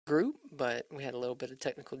group, but we had a little bit of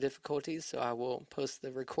technical difficulties, so I will post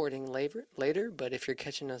the recording later. But if you're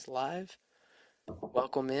catching us live,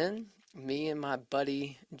 welcome in. Me and my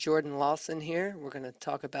buddy Jordan Lawson here. We're going to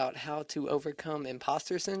talk about how to overcome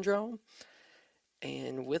imposter syndrome.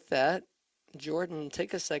 And with that, Jordan,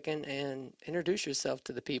 take a second and introduce yourself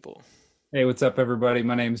to the people. Hey, what's up, everybody?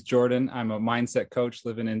 My name's Jordan. I'm a mindset coach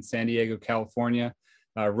living in San Diego, California.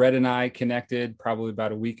 Red and I connected probably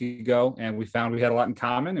about a week ago, and we found we had a lot in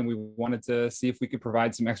common, and we wanted to see if we could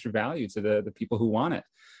provide some extra value to the people who want it.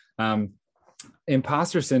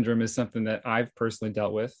 Imposter syndrome is something that I've personally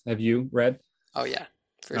dealt with. Have you, Red? Oh, yeah,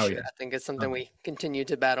 for Oh, sure. yeah. I think it's something we continue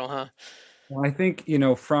to battle, huh? Well, I think,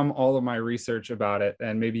 from all of my research about it,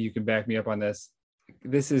 and maybe you can back me up on this,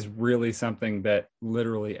 this is really something that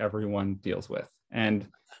literally everyone deals with. And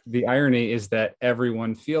the irony is that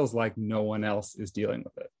everyone feels like no one else is dealing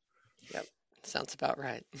with it. Yep, sounds about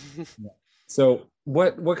right. Yeah. So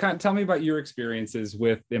tell me about your experiences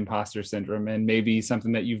with imposter syndrome and maybe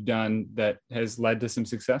something that you've done that has led to some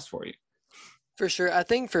success for you. For sure. I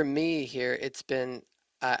think for me here, it's been,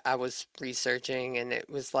 I was researching and it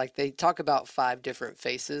was like they talk about five different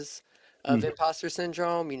faces of Mhm. imposter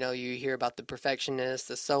syndrome. You hear about the perfectionist,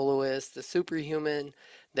 the soloist, the superhuman,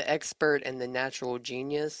 the expert, and the natural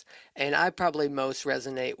genius. And I probably most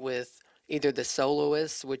resonate with either the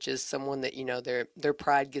soloist, which is someone that, their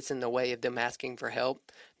pride gets in the way of them asking for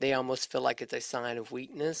help. They almost feel like it's a sign of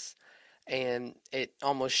weakness. And it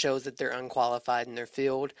almost shows that they're unqualified in their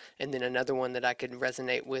field. And then another one that I could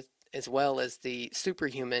resonate with as well as the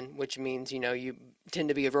superhuman, which means, you tend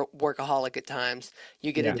to be a workaholic at times.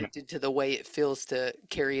 You get Yeah. addicted to the way it feels to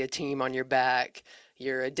carry a team on your back.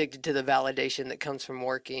 You're addicted to the validation that comes from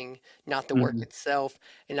working, not the work Mhm. itself.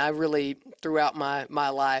 And I really, throughout my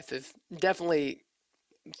life, have definitely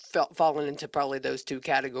fallen into probably those two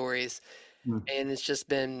categories. Mhm. And it's just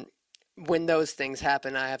been when those things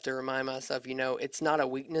happen, I have to remind myself, it's not a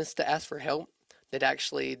weakness to ask for help. That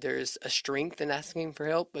actually there's a strength in asking for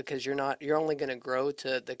help because you're only going to grow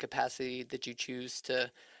to the capacity that you choose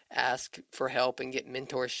to ask for help and get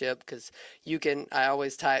mentorship because I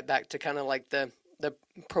always tie it back to kind of like the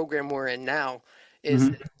program we're in now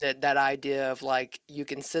is Mhm. that idea of like you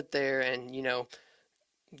can sit there and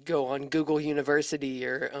go on Google University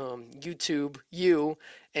or YouTube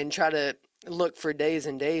and try to look for days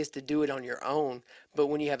and days to do it on your own. But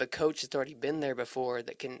when you have a coach that's already been there before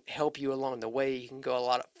that can help you along the way, you can go a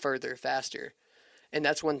lot further faster. And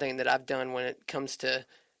that's one thing that I've done when it comes to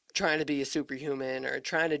trying to be a superhuman or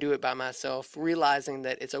trying to do it by myself, realizing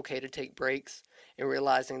that it's okay to take breaks and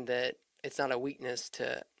realizing that it's not a weakness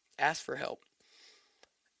to ask for help.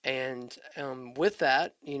 And with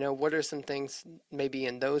that, what are some things maybe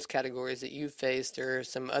in those categories that you've faced or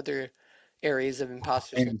some other areas of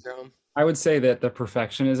imposter And syndrome? I would say that the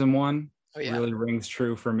perfectionism one Oh, yeah. really rings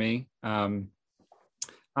true for me.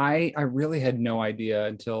 I really had no idea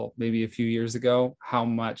until maybe a few years ago how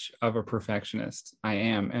much of a perfectionist I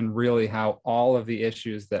am, and really how all of the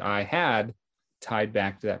issues that I had tied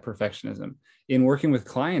back to that perfectionism. In working with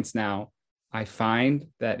clients now, I find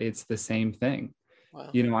that it's the same thing. Wow.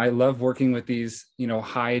 I love working with these,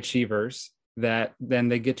 high achievers that then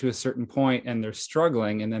they get to a certain point and they're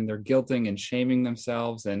struggling and then they're guilting and shaming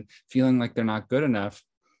themselves and feeling like they're not good enough.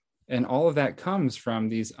 And all of that comes from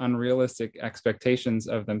these unrealistic expectations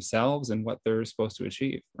of themselves and what they're supposed to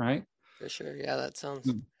achieve, right? For sure. Yeah, that sounds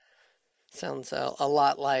Mm. sounds a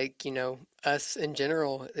lot like, us in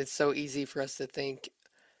general. It's so easy for us to think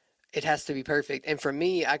it has to be perfect. And for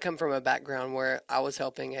me, I come from a background where I was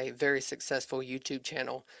helping a very successful YouTube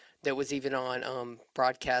channel that was even on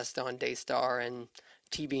broadcast on Daystar and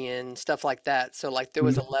TBN, stuff like that. So like there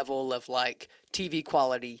was a level of like TV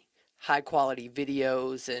quality, high quality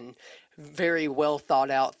videos and very well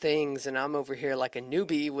thought out things. And I'm over here like a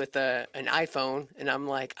newbie with an iPhone and I'm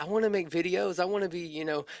like, I want to make videos. I want to be,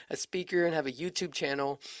 a speaker and have a YouTube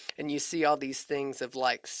channel. And you see all these things of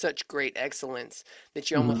like such great excellence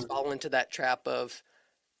that you almost Mhm. fall into that trap of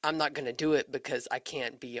I'm not going to do it because I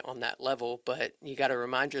can't be on that level. But you got to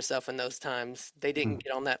remind yourself in those times they didn't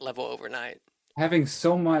get on that level overnight. Having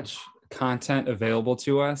so much content available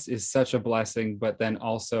to us is such a blessing, but then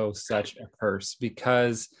also such a curse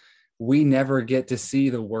because we never get to see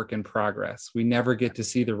the work in progress. We never get to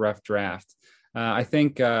see the rough draft. I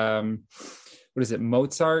think, what is it?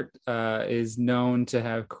 Mozart is known to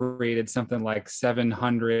have created something like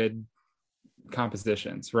 700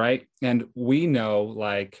 compositions, right? And we know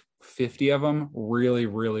like 50 of them really,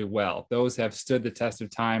 really well. Those have stood the test of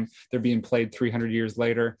time. They're being played 300 years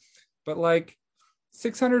later. But like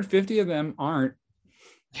 650 of them aren't.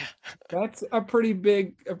 Yeah, That's a pretty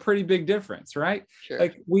big difference, right? sure.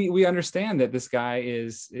 Like we understand that this guy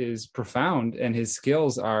is profound and his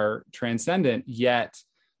skills are transcendent, yet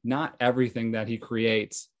not everything that he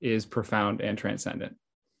creates is profound and transcendent.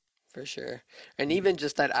 For sure. And even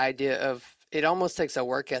just that idea of it almost takes a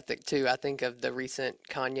work ethic too. I think of the recent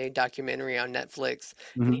Kanye documentary on Netflix,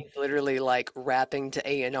 and Mhm. he's literally like rapping to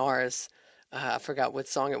A&Rs. I forgot what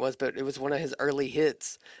song it was, but it was one of his early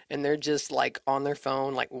hits. And they're just like on their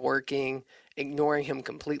phone, like working, ignoring him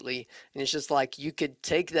completely. And it's just like you could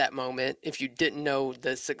take that moment if you didn't know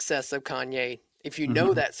the success of Kanye. If you know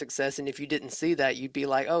Mhm. that success, and if you didn't see that, you'd be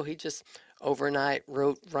like, oh, he just overnight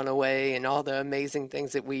wrote Runaway and all the amazing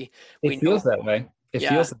things that we It know. feels that way. It Yeah,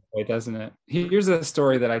 feels that way, doesn't it? Here's a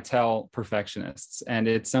story that I tell perfectionists, and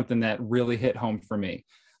it's something that really hit home for me.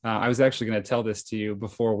 I was actually going to tell this to you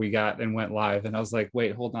before we got and went live, and I was like,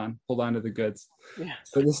 "Wait, hold on to the goods." yeah,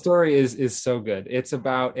 So the story is so good. It's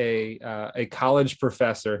about a college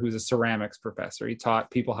professor who's a ceramics professor. He taught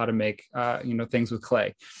people how to make things with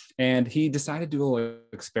clay, and he decided to do a little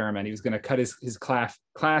experiment. He was going to cut his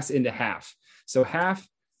class into half. So half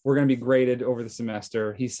we're going to be graded over the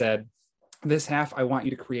semester. He said, this half, I want you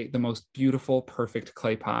to create the most beautiful, perfect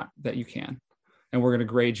clay pot that you can. And we're going to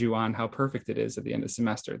grade you on how perfect it is at the end of the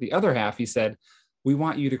semester. The other half, he said, we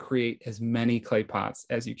want you to create as many clay pots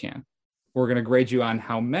as you can. We're going to grade you on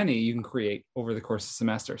how many you can create over the course of the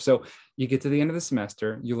semester. So you get to the end of the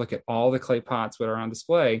semester, you look at all the clay pots that are on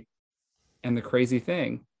display. And the crazy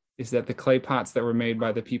thing is that the clay pots that were made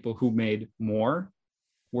by the people who made more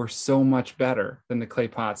were so much better than the clay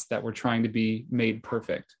pots that were trying to be made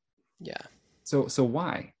perfect. yeah, So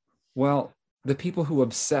why? Well, the people who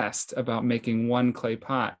obsessed about making one clay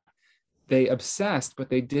pot, they obsessed, but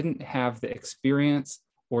they didn't have the experience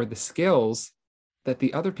or the skills that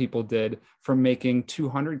the other people did from making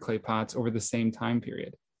 200 clay pots over the same time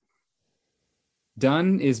period.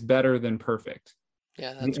 Done is better than perfect.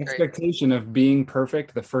 yeah. The That's great. expectation of being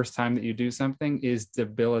perfect the first time that you do something is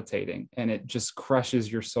debilitating and it just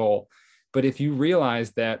crushes your soul. But if you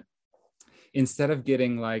realize that instead of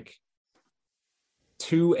getting like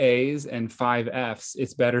two A's and five F's,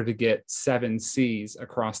 it's better to get seven C's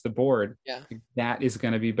across the board. Yeah, That is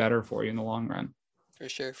going to be better for you in the long run. for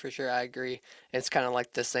sure, for sure. I agree. It's kind of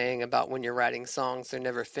like the saying about when you're writing songs, they're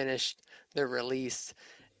never finished, they're released.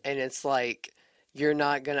 And it's like you're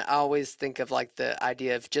not gonna I always think of like the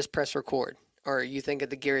idea of just press record. Or you think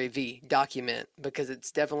of the Gary V document because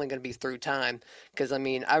it's definitely going to be through time. Because I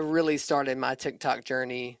mean, I really started my TikTok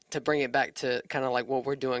journey to bring it back to kind of like what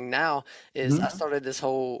we're doing now. Is I Mm-hmm. started this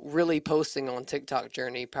whole really posting on TikTok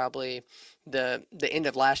journey probably the end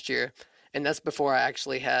of last year, and that's before I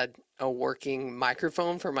actually had a working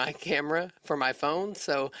microphone for my camera for my phone.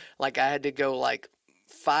 So like I had to go like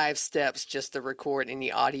 5 steps just to record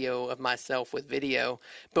any audio of myself with video.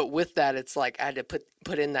 But with that, it's like I had to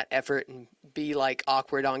put in that effort and be like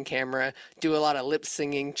awkward on camera, do a lot of lip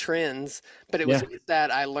singing trends. But it was Yeah. with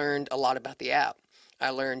that I learned a lot about the app. I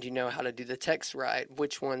learned, how to do the text right,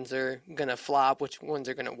 which ones are gonna flop, which ones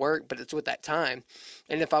are gonna work, but it's with that time.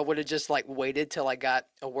 And if I would have just like waited till I got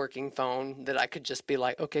a working phone that I could just be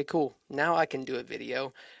like, okay, cool, now I can do a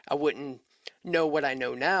video, I wouldn't know what I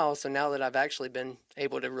know now. So now that I've actually been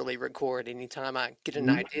able to really record anytime I get an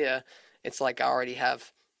Mm-hmm. idea, it's like I already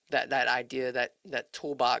have that idea, that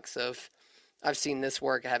toolbox of I've seen this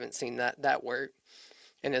work, I haven't seen that work.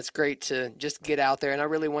 And it's great to just get out there. And I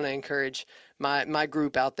really want to encourage my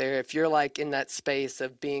group out there. If you're like in that space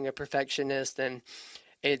of being a perfectionist and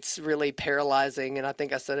it's really paralyzing, and I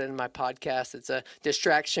think I said it in my podcast, it's a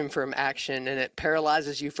distraction from action and it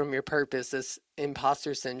paralyzes you from your purpose, this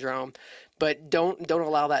imposter syndrome. But don't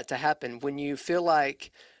allow that to happen. When you feel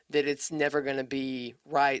like that it's never going to be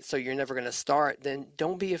right, so you're never going to start, then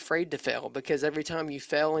don't be afraid to fail, because every time you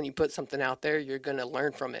fail and you put something out there, you're going to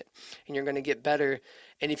learn from it and you're going to get better.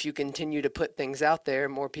 And if you continue to put things out there,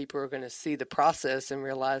 more people are going to see the process and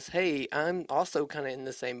realize, hey, I'm also kind of in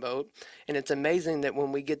the same boat. And it's amazing that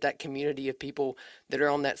when we get that community of people that are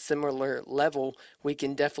on that similar level, we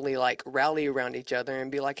can definitely like rally around each other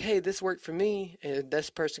and be like, hey, this worked for me. And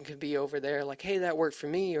this person could be over there like, hey, that worked for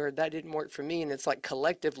me, or that didn't work for me. And it's like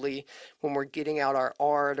collectively, when we're getting out our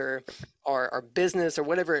art or our business or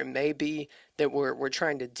whatever it may be that we're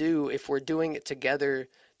trying to do, if we're doing it together,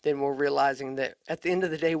 then we're realizing that at the end of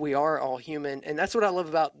the day, we are all human. And that's what I love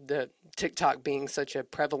about the TikTok being such a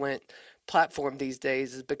prevalent platform these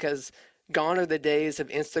days, is because gone are the days of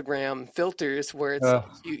Instagram filters where it's Uh,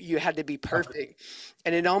 like you had to be perfect.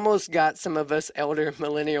 And it almost got some of us elder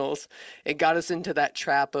millennials, it got us into that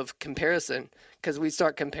trap of comparison because we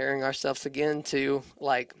start comparing ourselves again to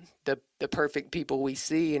like the perfect people we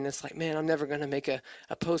see. And it's like, man, I'm never going to make a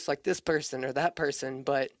post like this person or that person,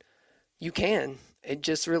 but you can. It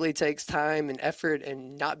just really takes time and effort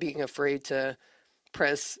and not being afraid to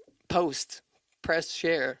press post, press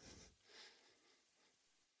share.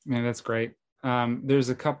 Man, that's great. There's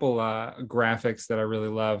a couple graphics that I really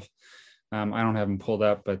love. I don't have them pulled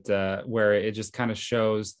up, but where it just kind of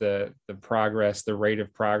shows the progress, the rate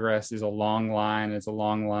of progress is a long line. It's a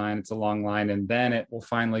long line. It's a long line, and then it will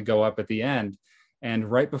finally go up at the end. And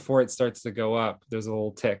right before it starts to go up, there's a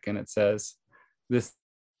little tick, and it says, "This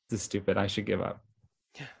is stupid. I should give up."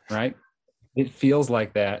 Yeah, Right? It feels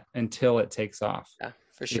like that until it takes off. yeah,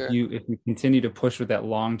 for If sure. you continue to push with that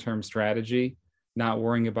long-term strategy, not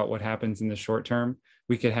worrying about what happens in the short term,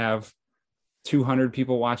 we could have 200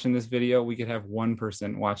 people watching this video. We could have one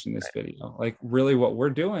person watching this Right. video. Like really what we're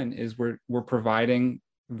doing is we're providing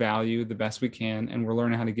value the best we can, and we're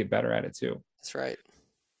learning how to get better at it too. That's right.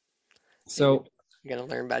 You So, gotta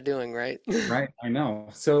learn by doing, right? right, I know.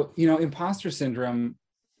 So, imposter syndrome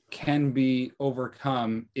can be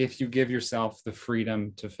overcome if you give yourself the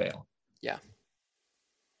freedom to fail. Yeah,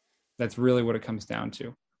 That's really what it comes down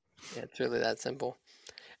to. yeah, it's really that simple.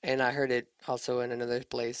 And I heard it also in another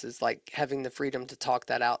place is like having the freedom to talk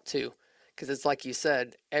that out too. Because it's like you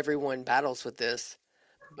said, everyone battles with this,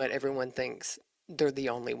 but everyone thinks they're the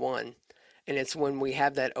only one. And it's when we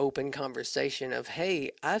have that open conversation of,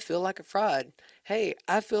 hey, I feel like a fraud. Hey,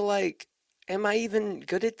 I feel like, am I even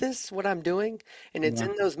good at this, what I'm doing? And it's Yeah.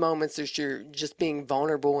 in those moments that you're just being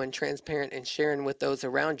vulnerable and transparent and sharing with those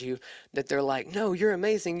around you that they're like, no, you're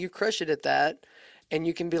amazing. You crush it at that. And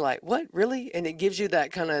you can be like, what, really? And it gives you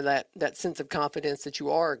that kind of that sense of confidence that you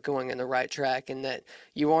are going in the right track and that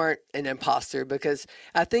you aren't an imposter because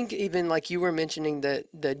I think even like you were mentioning the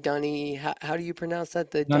Dunny, how do you pronounce that?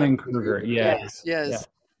 The Dunning Dunning Kruger. Kruger. Yeah. Yes, Yeah. yes.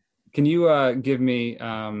 Can you give me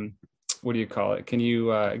what do you call it? Can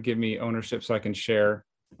you give me ownership so I can share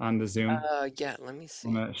on the Zoom? Yeah, let me I'm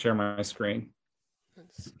see. gonna share my screen.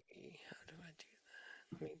 Let's see. How do I do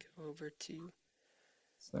that? Let me go over to.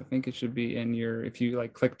 So I think it should be in your, if you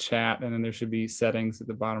like click chat, and then there should be settings at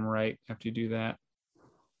the bottom right. After you do that,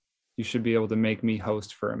 you should be able to make me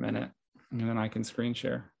host for a minute, and then I can screen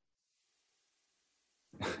share.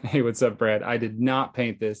 Hey, what's up, Brad? I did not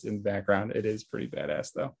paint this in the background. It is pretty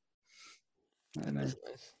badass though. That And is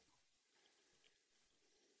nice.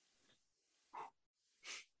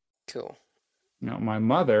 Cool. my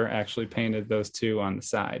mother actually painted those two on the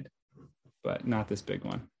side, but not this big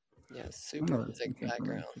one. Yeah, I super know this thick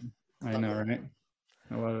background. information. I Love know, it. right?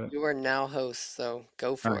 I love it. You are now host, so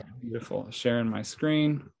go All for right, it. beautiful. Sharing my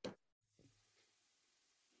screen.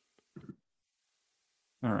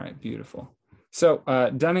 All right, beautiful. So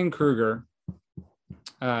Dunning Kruger,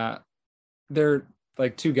 they're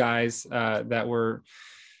like two guys that were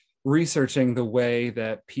researching the way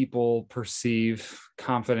that people perceive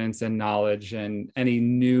confidence and knowledge and any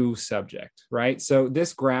new subject, right? So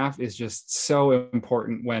this graph is just so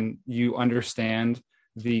important when you understand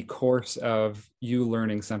the course of you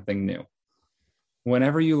learning something new.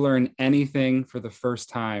 Whenever you learn anything for the first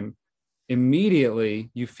time,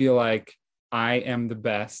 immediately you feel like I am the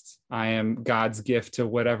best. I am God's gift to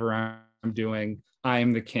whatever I'm doing. I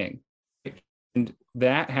am the king. And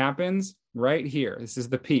that happens right here. This is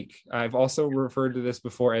the peak. I've also referred to this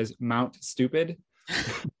before as Mount Stupid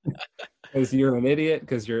because you're an idiot,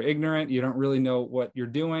 because you're ignorant. You don't really know what you're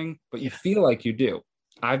doing, but you Yeah. feel like you do.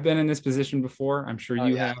 I've been in this position before. I'm sure Oh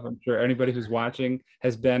you yeah. have. I'm sure anybody who's watching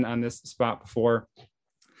has been on this spot before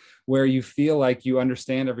where you feel like you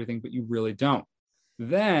understand everything, but you really don't.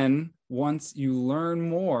 Then, once you learn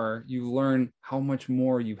more, you learn how much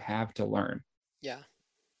more you have to learn. Yeah.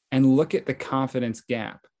 And look at the confidence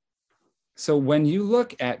gap. So, when you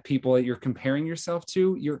look at people that you're comparing yourself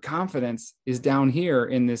to, your confidence is down here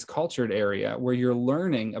in this cultured area where you're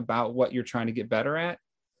learning about what you're trying to get better at,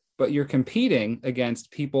 but you're competing against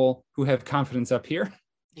people who have confidence up here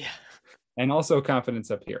Yeah. and also confidence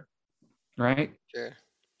up here, right? Sure.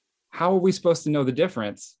 How are we supposed to know the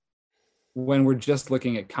difference when we're just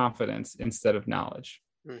looking at confidence instead of knowledge?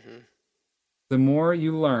 Mm-hmm. The more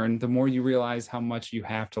you learn, the more you realize how much you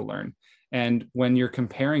have to learn. And when you're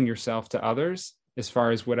comparing yourself to others, as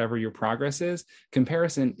far as whatever your progress is,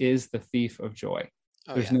 comparison is the thief of joy.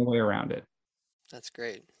 Oh There's yeah. no way around it. That's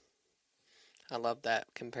great. I love that.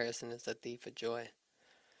 Comparison is the thief of joy.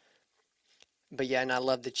 But yeah, and I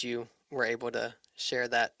love that you were able to share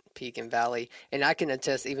that peak and valley. And I can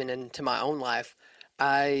attest even into my own life.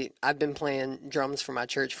 I've been playing drums for my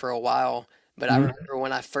church for a while, but I Mhm. remember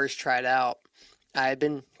when I first tried out, I had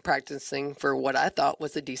been practicing for what I thought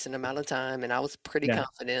was a decent amount of time, and I was pretty Yeah.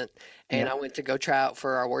 confident. And Yeah. I went to go try out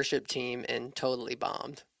for our worship team and totally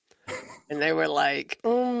bombed. And they were like,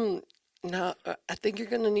 no, I think you're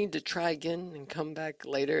gonna need to try again and come back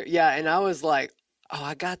later. Yeah, and I was like, oh,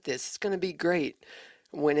 I got this. It's gonna be great.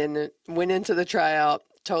 Went into the tryout,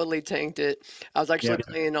 totally tanked it. I was Yeah. actually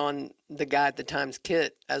playing on the guy at the time's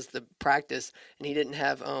kit as the practice, and he didn't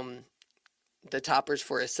have the toppers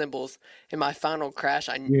for his cymbals. In my final crash,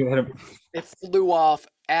 You had a, it flew off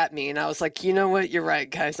at me, and I was like, you know what, you're right,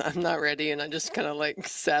 guys, I'm not ready. And I just kind of like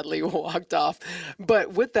sadly walked off.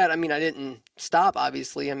 But with that, I mean, I didn't stop,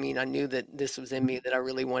 obviously. I mean, I knew that this was in me, that I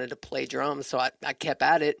really wanted to play drums, so I kept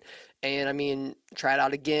at it. And I mean, tried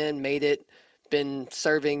out again, made it. Been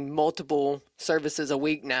serving multiple services a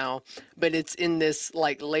week now, but it's in this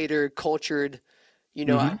like later cultured,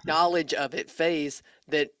 Mhm. knowledge of it phase,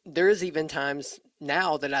 that there's even times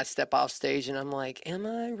now that I step off stage and I'm like, am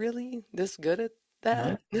I really this good at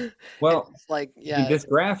Right. that? Well, It's like, yeah, this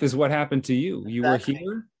graph is what happened to you. You were exactly.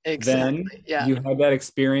 here, then Exactly. Yeah. you had that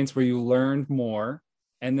experience where you learned more.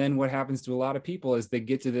 And then what happens to a lot of people is they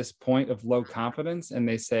get to this point of low confidence and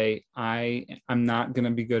they say, I'm not going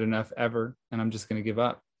to be good enough ever, and I'm just going to give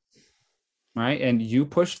up. Right. And you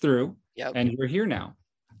push through Yep. and you're here now.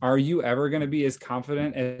 Are you ever going to be as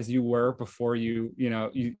confident as you were before you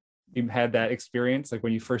had that experience, like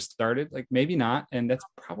when you first started? Like maybe not. And that's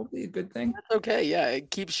probably a good thing. That's okay. Yeah.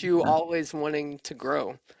 It keeps you always wanting to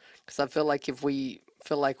grow. Because I feel like if we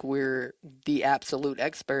feel like we're the absolute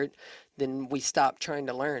expert, then we stop trying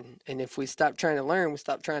to learn. And if we stop trying to learn, we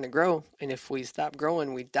stop trying to grow. And if we stop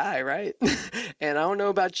growing, we die, right? And I don't know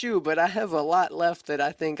about you, but I have a lot left that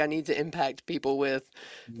I think I need to impact people with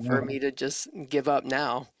for Yeah. me to just give up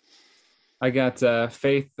now. I got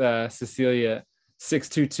Faith Cecilia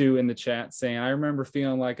 622 in the chat saying, I remember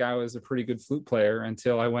feeling like I was a pretty good flute player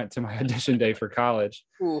until I went to my audition day for college.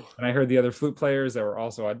 Ooh, And I heard the other flute players that were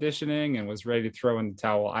also auditioning and was ready to throw in the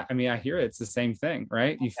towel. I mean, I hear it. It's the same thing,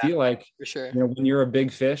 right? You yeah, feel like, for sure. when you're a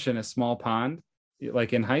big fish in a small pond,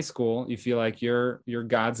 like in high school, you feel like you're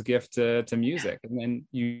God's gift to music. And then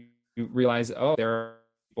you realize, oh, there are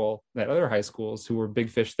people at other high schools who were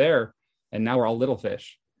big fish there, and now we're all little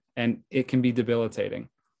fish. And it can be debilitating.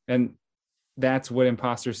 And that's what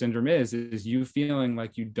imposter syndrome is you feeling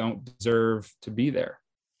like you don't deserve to be there.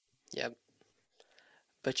 Yep.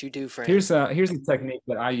 But you do, friend. Here's a technique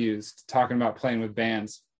that I used talking about playing with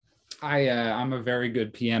bands. I'm a very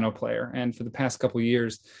good piano player, and for the past couple of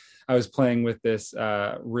years, I was playing with this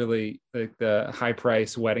really like the high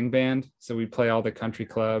price wedding band. So we play all the country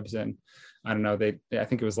clubs, and I don't know, I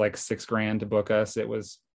think it was like $6,000 to book us. It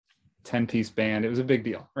was 10-piece band. It was a big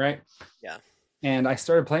deal, right? Yeah. And I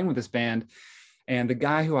started playing with this band, and the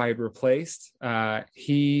guy who I had replaced,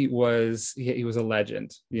 he was a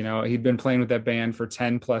legend. He'd been playing with that band for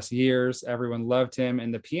 10 plus years. Everyone loved him,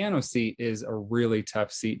 and the piano seat is a really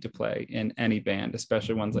tough seat to play in any band,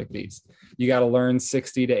 especially ones like these. You got to learn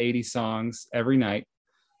 60 to 80 songs every night.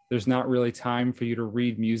 There's not really time for you to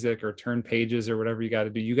read music or turn pages or whatever you got to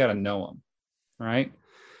do. You got to know them, right?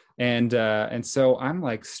 And so I'm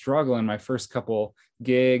like struggling my first couple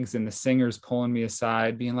gigs, and the singer's pulling me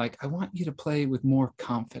aside being like, I want you to play with more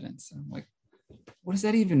confidence. And I'm like, what does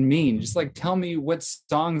that even mean? Just like tell me what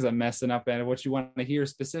songs I'm messing up and what you want to hear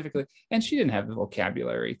specifically. And she didn't have the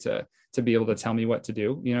vocabulary to be able to tell me what to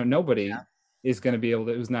do. Nobody is going to be able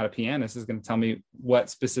to, who's not a pianist, is going to tell me what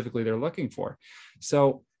specifically they're looking for.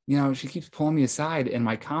 So she keeps pulling me aside, and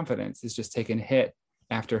my confidence is just taking hit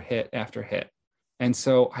after hit after hit. And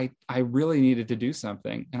so I really needed to do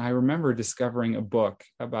something. And I remember discovering a book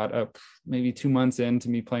about maybe 2 months into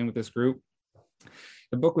me playing with this group.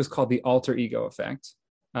 The book was called The Alter Ego Effect.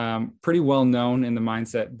 Pretty well known in the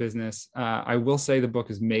mindset business. I will say the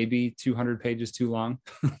book is maybe 200 pages too long,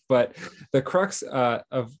 but the crux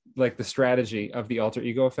of like the strategy of the alter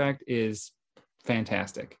ego effect is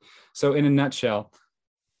fantastic. So in a nutshell,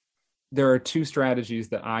 there are two strategies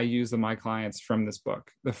that I use with my clients from this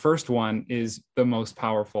book. The first one is the most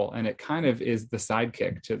powerful, and it kind of is the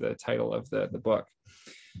sidekick to the title of the book.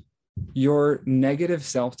 Your negative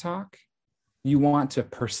self-talk, you want to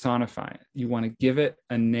personify it. You want to give it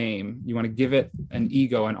a name. You want to give it an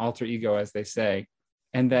ego, an alter ego, as they say.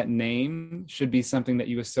 And that name should be something that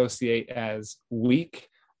you associate as weak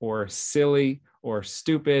or silly or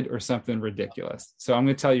stupid or something ridiculous. So I'm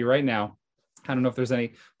going to tell you right now, I don't know if there's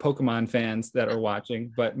any Pokemon fans that are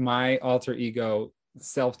watching, but my alter ego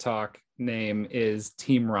self-talk name is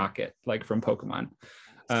Team Rocket, like from Pokemon.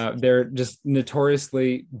 They're just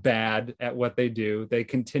notoriously bad at what they do. They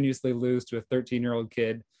continuously lose to a 13-year-old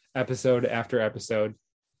kid episode after episode,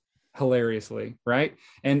 hilariously, right?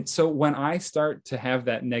 And so when I start to have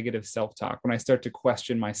that negative self-talk, when I start to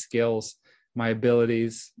question my skills, my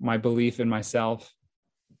abilities, my belief in myself,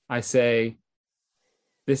 I say,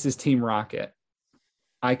 this is Team Rocket.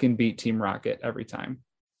 I can beat Team Rocket every time.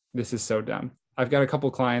 This is so dumb. I've got a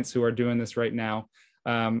couple clients who are doing this right now.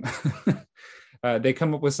 They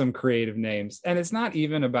come up with some creative names, and it's not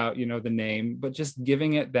even about, the name, but just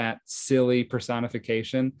giving it that silly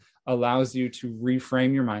personification allows you to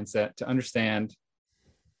reframe your mindset to understand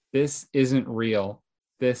this isn't real.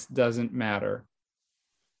 This doesn't matter.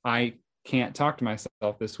 I can't talk to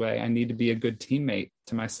myself this way. I need to be a good teammate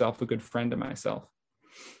to myself, a good friend to myself.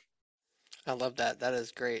 I love that. That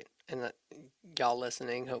is great. And y'all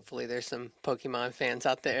listening, hopefully there's some Pokemon fans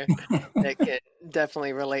out there that can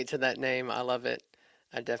definitely relate to that name. I love it.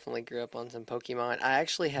 I definitely grew up on some Pokemon. I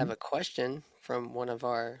actually have a question from one of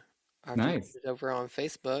our Nice. viewers over on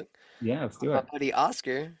Facebook. Yeah, let's do My it. buddy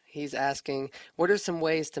Oscar, he's asking, what are some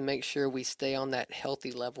ways to make sure we stay on that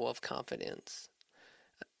healthy level of confidence?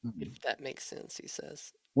 If that makes sense, he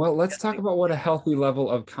says. Well, let's talk Guessing. about what a healthy level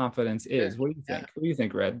of confidence Sure. is. What do you Yeah. think? What do you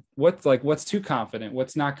think, Red? What's too confident?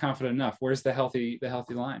 What's not confident enough? Where's the healthy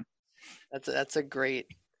line? That's a great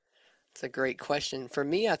question. For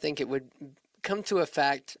me, I think it would come to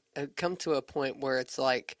a point where it's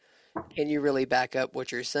like, can you really back up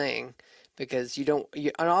what you're saying? Because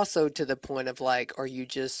and also to the point of like, are you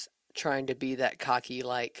just trying to be that cocky,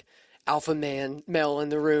 like alpha male in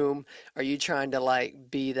the room? Are you trying to like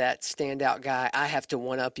be that standout guy? I have to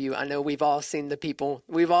one up you. I know we've all seen the people,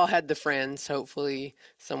 we've all had the friends. Hopefully,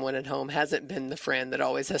 someone at home hasn't been the friend that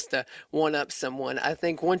always has to one up someone. I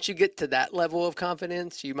think once you get to that level of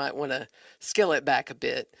confidence, you might want to scale it back a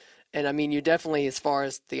bit. And I mean, you definitely, as far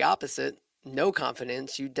as the opposite, no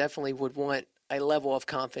confidence, you definitely would want a level of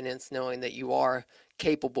confidence knowing that you are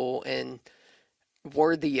capable and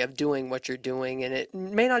worthy of doing what you're doing. And it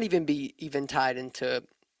may not even be even tied into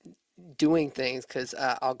doing things because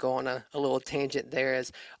I'll go on a little tangent there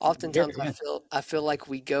as Good. oftentimes Yeah. I feel like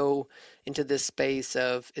we go into this space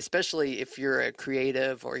of, especially if you're a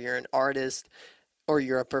creative or you're an artist or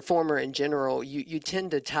you're a performer in general, you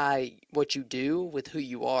tend to tie what you do with who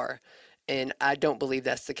you are. And I don't believe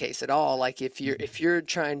that's the case at all. Like if you're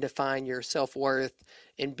trying to find your self-worth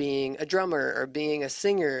in being a drummer or being a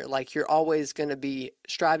singer, like you're always going to be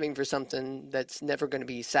striving for something that's never going to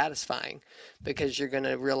be satisfying because you're going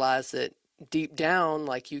to realize that deep down,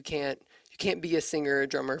 like you can't be a singer or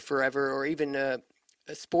drummer forever or even a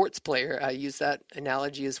sports player. I use that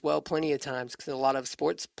analogy as well plenty of times because a lot of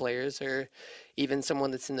sports players or even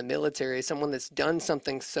someone that's in the military, someone that's done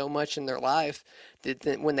something so much in their life that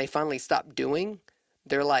when they finally stop doing,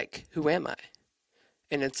 they're like, who am I?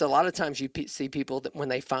 And it's a lot of times you see people that when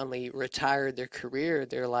they finally retire their career,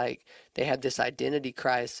 they're like, they have this identity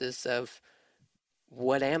crisis of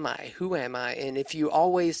what am I? Who am I? And if you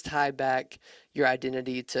always tie back your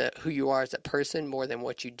identity to who you are as a person more than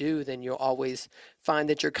what you do, then you'll always find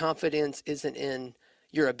that your confidence isn't in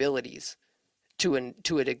your abilities to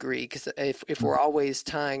a degree. Because if we're always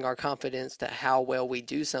tying our confidence to how well we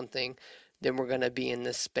do something, then we're going to be in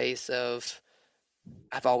this space of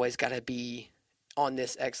I've always got to be on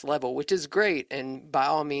this X level, which is great. And by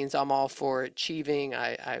all means, I'm all for achieving.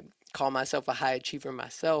 I call myself a high achiever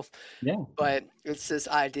myself, Yeah. but it's this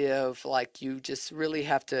idea of like you just really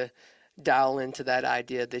have to dial into that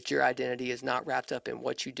idea that your identity is not wrapped up in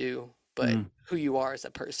what you do, but Mm. who you are as a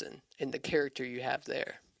person and the character you have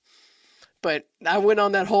there. But I went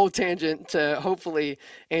on that whole tangent to hopefully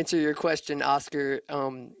answer your question, Oscar.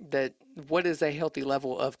 That what is a healthy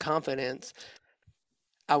level of confidence?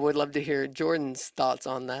 I would love to hear Jordan's thoughts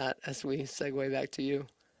on that as we segue back to you.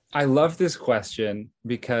 I love this question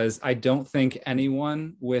because I don't think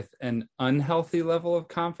anyone with an unhealthy level of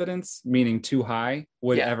confidence, meaning too high,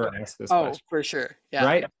 would Yeah. ever ask this Oh, question, for sure. Yeah.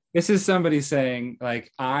 right? This is somebody saying,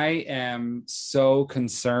 like, I am so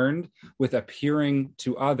concerned with appearing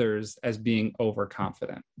to others as being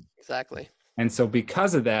overconfident. Exactly. And so,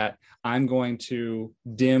 because of that, I'm going to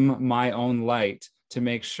dim my own light to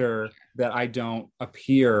make sure that I don't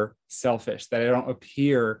appear selfish, that I don't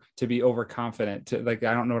appear to be overconfident, to like,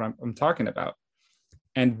 I don't know what I'm talking about.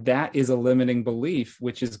 And that is a limiting belief,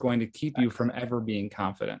 which is going to keep you from ever being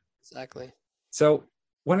confident. Exactly. So,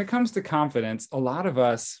 when it comes to confidence, a lot of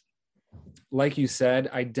us, like you said,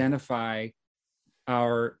 identify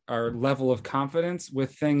our level of confidence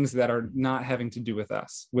with things that are not having to do with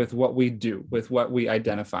us, with what we do, with what we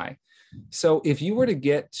identify. So if you were to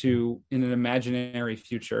get to in an imaginary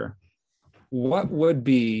future what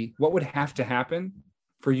would have to happen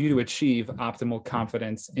for you to achieve optimal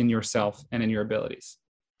confidence in yourself and in your abilities?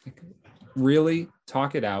 Like, really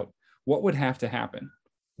talk it out. What would have to happen?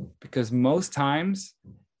 Because most times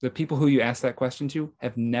the people who you ask that question to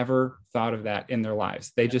have never thought of that in their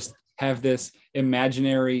lives. They just have this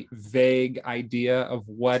imaginary, vague idea of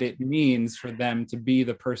what it means for them to be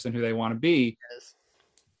the person who they want to be. Yes.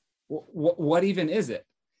 What even is it?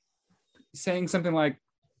 Saying something like,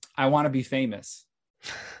 I want to be famous.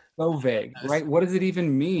 So vague, right? What does it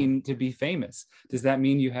even mean to be famous? Does that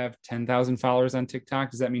mean you have 10,000 followers on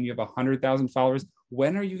TikTok? Does that mean you have 100,000 followers?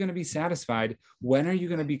 When are you going to be satisfied? When are you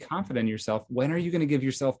going to be confident in yourself? When are you going to give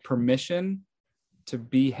yourself permission to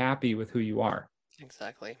be happy with who you are?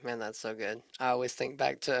 Exactly. Man, that's so good. I always think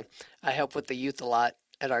back to I help with the youth a lot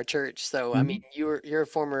at our church. So, I mean, Mhm. you're a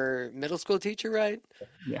former middle school teacher, right?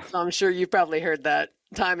 Yeah, So I'm sure you've probably heard that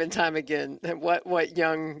time and time again. What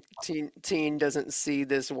young teen doesn't see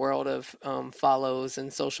this world of follows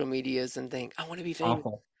and social medias and think, I want to be famous.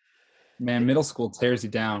 awful. Man, middle school tears you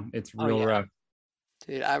down. It's Oh real yeah. rough.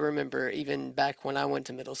 Dude, I remember even back when I went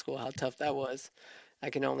to middle school how tough that was. I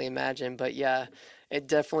can only imagine. But yeah, it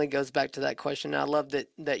definitely goes back to that question. I love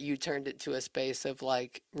that you turned it to a space of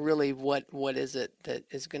like really what is it that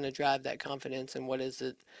is going to drive that confidence and what is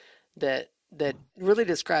it that really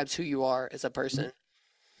describes who you are as a person.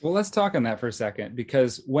 Well, let's talk on that for a second,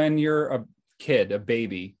 because when you're a kid, a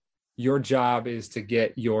baby, your job is to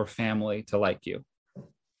get your family to like you,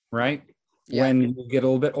 right? Yeah. When you get a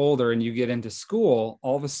little bit older and you get into school,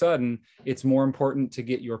 all of a sudden it's more important to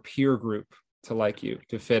get your peer group to like you,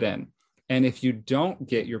 to fit in. And if you don't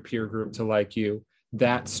get your peer group to like you,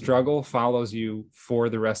 that struggle follows you for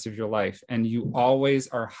the rest of your life. And you always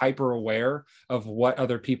are hyper aware of what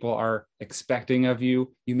other people are expecting of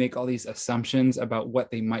you. You make all these assumptions about what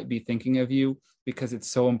they might be thinking of you because it's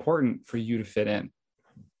so important for you to fit in.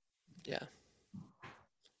 Yeah.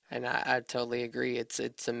 And I totally agree.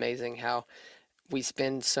 It's amazing how we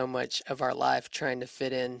spend so much of our life trying to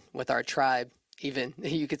fit in with our tribe, even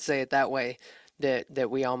you could say it that way, that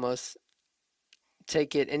we almost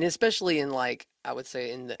take it, and especially in like I would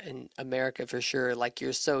say in America for sure, like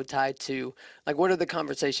you're so tied to like what are the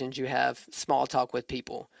conversations you have, small talk with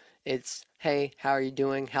people. It's hey, how are you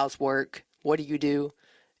doing? How's work? What do you do?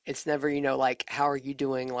 It's never, like how are you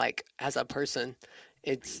doing like as a person?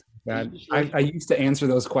 It's God, usually I used to answer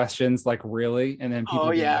those questions like really, and then oh people be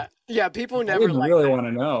like, yeah. Yeah, people I never didn't like really want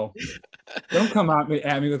to know. Don't come at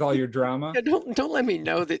me with all your drama. yeah, don't let me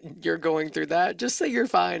know that you're going through that. Just say you're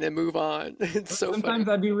fine and move on. It's so funny. Sometimes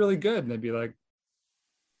I'd be really good, and they'd be like,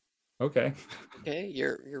 okay. Okay,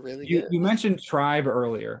 you're really You good. you mentioned tribe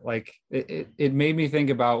earlier. Like it made me think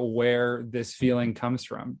about where this feeling comes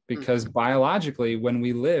from, Hmm. because biologically, when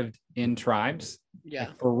we lived in tribes, Yeah.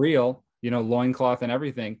 like for real, loincloth and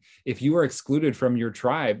everything, if you were excluded from your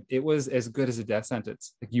tribe, it was as good as a death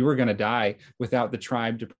sentence. Like you were going to die without the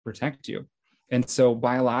tribe to protect you. And so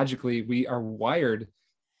biologically, we are wired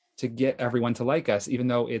to get everyone to like us, even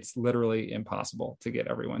though it's literally impossible to get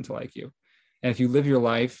everyone to like you. And if you live your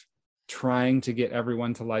life trying to get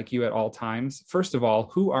everyone to like you at all times, first of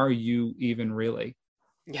all, who are you even really?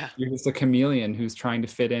 Yeah. You're just a chameleon who's trying to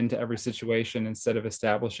fit into every situation instead of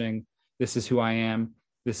establishing this is who I am,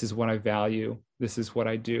 this is what I value, this is what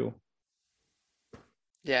I do.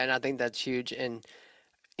 Yeah, and I think that's huge in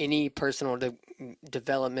any personal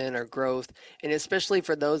development or growth, and especially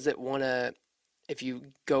for those that want to, if you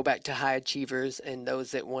go back to high achievers and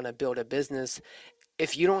those that want to build a business,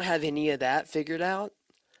 if you don't have any of that figured out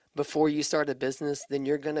before you start a business, then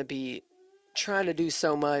you're going to be trying to do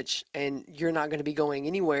so much and you're not going to be going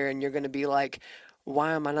anywhere and you're going to be like,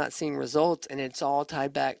 why am I not seeing results? And it's all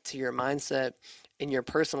tied back to your mindset and your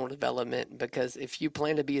personal development because if you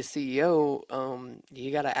plan to be a CEO,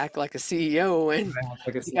 you got to act like a CEO and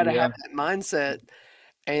Like a you got to have CEO. that mindset.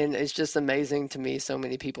 And it's just amazing to me, so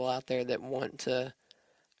many people out there that want to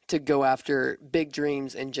go after big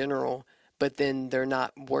dreams in general, but then they're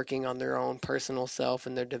not working on their own personal self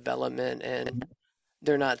and their development and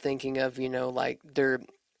they're not thinking of, like their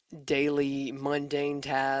daily mundane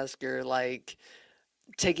task or like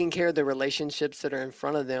taking care of the relationships that are in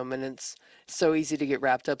front of them. And it's so easy to get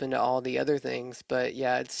wrapped up into all the other things. But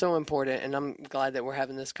yeah, it's so important. And I'm glad that we're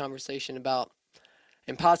having this conversation about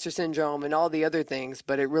imposter syndrome and all the other things.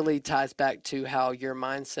 But it really ties back to how your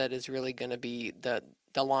mindset is really going to be the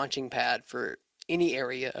launching pad for any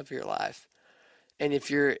area of your life. And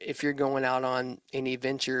if you're going out on any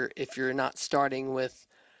venture, if you're not starting with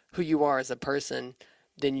who you are as a person,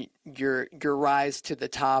 then your rise to the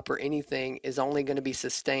top or anything is only going to be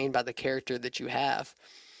sustained by the character that you have.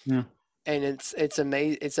 Yeah. And it's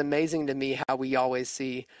amazing to me how we always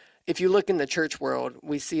see, if you look in the church world,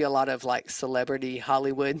 we see a lot of like celebrity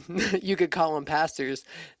Hollywood. You could call them pastors.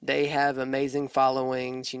 They have amazing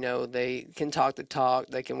followings, they can talk the talk,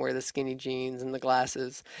 they can wear the skinny jeans and the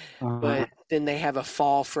glasses, Uh, but then they have a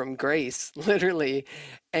fall from grace, literally.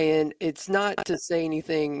 And it's not to say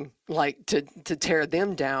anything like to tear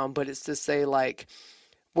them down, but it's to say like,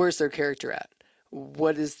 where's their character at?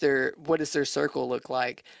 What does their circle look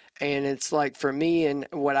like? And it's like for me and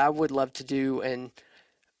what I would love to do and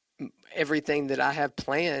everything that I have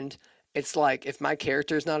planned, it's like if my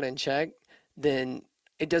character is not in check, then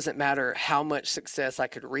it doesn't matter how much success I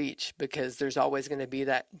could reach because there's always going to be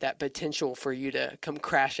that potential for you to come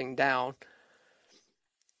crashing down.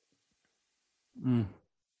 mm.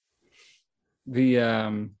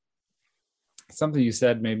 The something you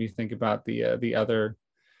said made me think about the other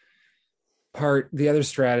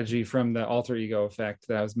strategy from the alter ego effect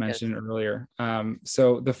that I was Yes. mentioning earlier.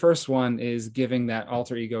 So the first one is giving that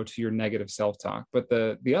alter ego to your negative self-talk, but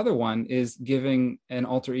the other one is giving an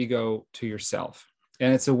alter ego to yourself.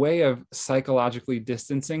 And it's a way of psychologically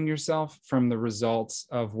distancing yourself from the results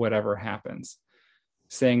of whatever happens.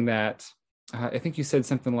 Saying that, I think you said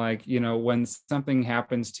something like, when something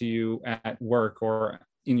happens to you at work or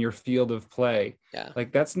in your field of play, Yeah.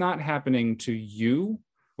 like that's not happening to you.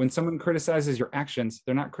 When someone criticizes your actions,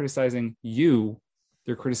 they're not criticizing you,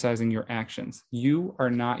 they're criticizing your actions. You are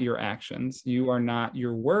not your actions. You are not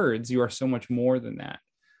your words. You are so much more than that.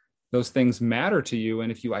 Those things matter to you.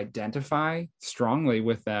 And if you identify strongly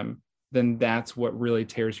with them, then that's what really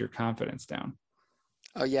tears your confidence down.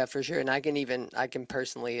 Oh yeah, for sure. And I can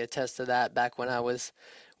personally attest to that back when I was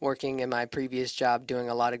working in my previous job doing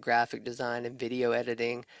a lot of graphic design and video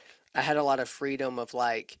editing. I had a lot of freedom of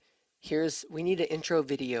like, we need an intro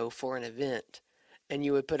video for an event. And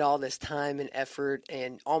you would put all this time and effort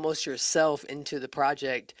and almost yourself into the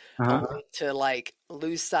project Uh-huh. only to like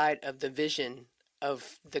lose sight of the vision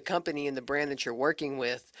of the company and the brand that you're working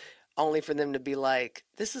with, only for them to be like,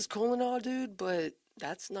 this is cool and all, dude, but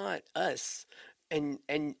that's not us. And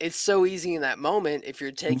it's so easy in that moment if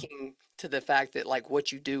you're taking to the fact that like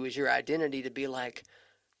what you do is your identity to be like,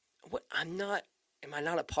 what I'm not am I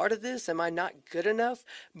not a part of this? Am I not good enough?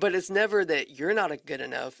 But it's never that you're not a good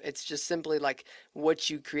enough. It's just simply like what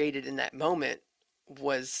you created in that moment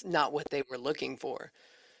was not what they were looking for.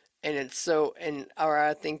 And it's so, and or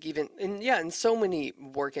I think even, and yeah, in so many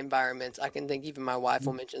work environments, I can think even my wife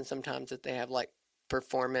will mention sometimes that they have like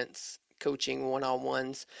performance coaching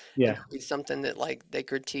one-on-ones, and Yeah. there'll be something that like they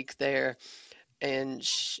critique there, and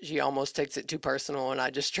she almost takes it too personal, and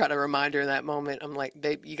I just try to remind her in that moment, I'm like,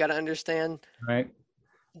 babe, you got to understand Right.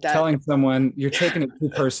 that, Telling someone you're taking it too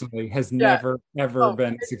personally has yeah, never, ever oh,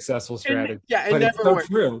 been a successful strategy. yeah, it But it's never so works.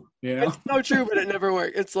 true, you know? It's so true, but it never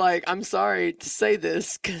worked. It's like, I'm sorry to say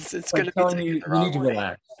this because it's going Like to be telling taken you the you need wrong to way.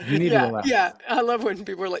 relax. You need to Yeah, relax. yeah. I love when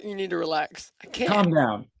people are like, you need to relax. I can't. Calm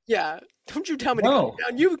down. Yeah. Don't you tell me to calm No.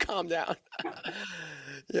 down. You calm down.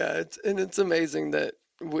 Yeah. It's amazing that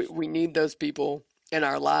we need those people in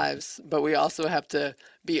our lives, but we also have to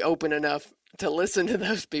be open enough to listen to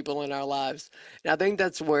those people in our lives. And I think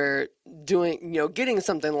that's where getting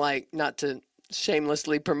something like, not to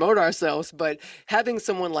shamelessly promote ourselves, but having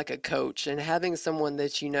someone like a coach and having someone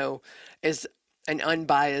that is an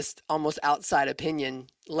unbiased, almost outside opinion,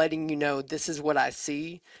 letting you know this is what I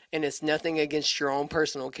see, and it's nothing against your own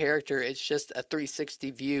personal character. It's just a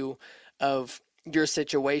 360 view of your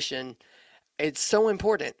situation. It's so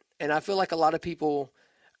important. And I feel like a lot of people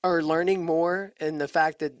are learning more, and the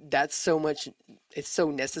fact that it's so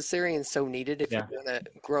necessary and so needed if you Yeah. want to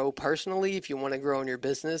grow personally, if you want to grow in your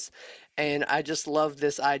business. And I just love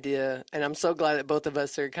this idea. And I'm so glad that both of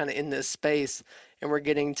us are kind of in this space and we're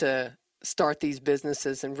getting to start these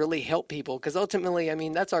businesses and really help people. Because ultimately, I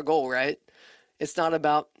mean, that's our goal, right? It's not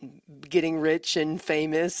about getting rich and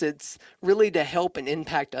famous, it's really to help and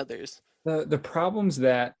impact others. The problems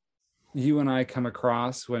that you and I come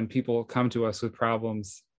across when people come to us with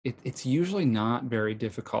problems, it's usually not very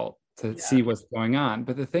difficult to Yeah, see what's going on.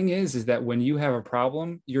 But the thing is that when you have a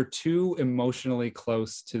problem, you're too emotionally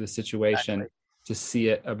close to the exactly. situation to see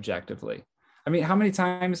it objectively. I mean, how many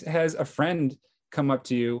times has a friend come up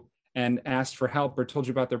to you and asked for help or told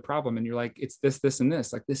you about their problem? And you're like, it's this, this, and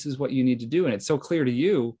this. Like, this is what you need to do. And it's so clear to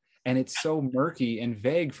you. And it's so murky and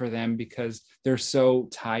vague for them because they're so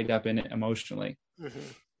tied up in it emotionally. Hmm.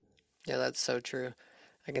 Yeah, that's so true.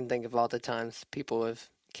 I can think of all the times people have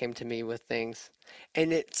came to me with things.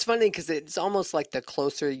 And it's funny because it's almost like the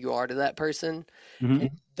closer you are to that person, and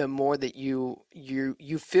Mhm. the more that you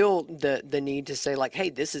feel the need to say like, "Hey,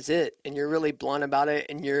 this is it." And you're really blunt about it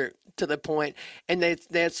and you're to the point, and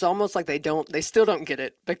it's almost like they still don't get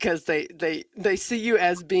it because they see you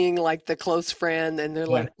as being like the close friend, and they're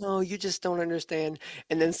Yeah. like, no, you just don't understand.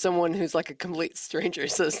 And then someone who's like a complete stranger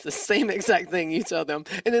says the same exact thing you tell them,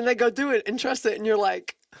 and then they go do it and trust it, and you're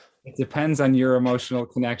like, It depends on your emotional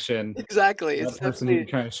connection, exactly, it's that person who you're definitely,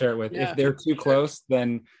 trying to share it with. If yeah, they're too for sure, close,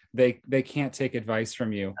 then they can't take advice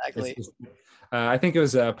from you. It's exactly, just, I think it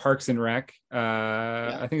was Parks and Rec.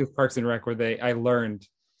 yeah, I think it was Parks and Rec where I learned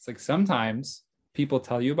it's like sometimes people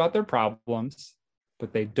tell you about their problems,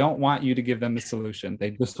 but they don't want you to give them the solution.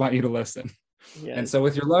 They just want you to listen. And yes, so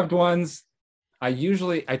with your loved ones, I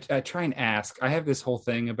try and ask. I have this whole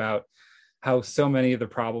thing about how so many of the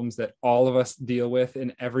problems that all of us deal with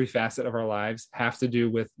in every facet of our lives have to do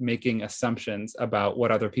with making assumptions about what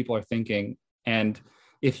other people are thinking. And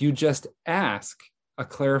if you just ask a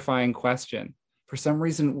clarifying question, for some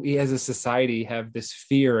reason, we as a society have this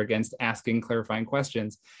fear against asking clarifying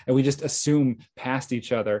questions, and we just assume past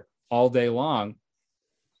each other all day long.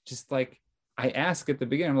 Just like I ask at the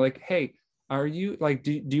beginning, I'm like, hey, are you like,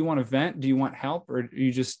 do you want to vent? Do you want help? Or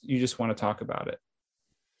you just want to talk about it?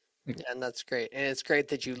 Like, yeah, and that's great, and it's great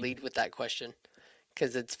that you lead with that question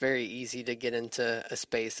because it's very easy to get into a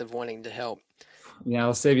space of wanting to help. yeah,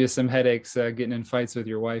 I'll save you some headaches getting in fights with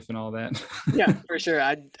your wife and all that. Yeah, for sure.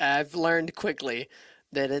 I've learned quickly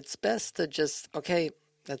that it's best to just, okay,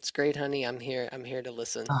 that's great, honey. I'm here. I'm here to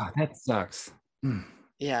listen. Ah, that sucks. Mm.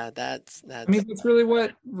 Yeah, I that's mean, that's really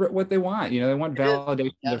what they want. They want it is. validation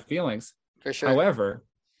of their Yeah, feelings. for sure. However,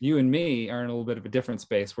 you and me are in a little bit of a different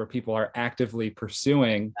space where people are actively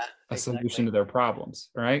pursuing Yeah, a solution exactly. to their problems,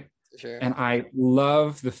 right? For sure. And I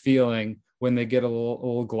love the feeling when they get a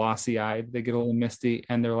little glossy eyed, they get a little misty,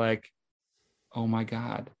 and they're like, "Oh my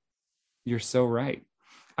God, you're so right."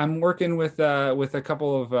 I'm working with a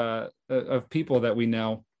couple of people that we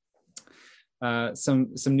know, some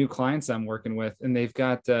new clients I'm working with, and they've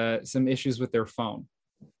got some issues with their phone,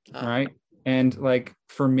 Uh, right? And like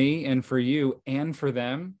for me and for you and for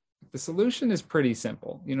them, the solution is pretty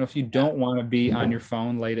simple. If you yeah, don't want to be on your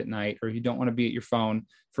phone late at night, or you don't want to be at your phone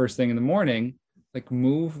first thing in the morning, like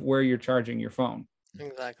move where you're charging your phone.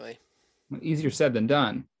 exactly. Easier said than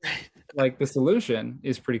done. Like the solution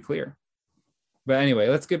is pretty clear. But anyway,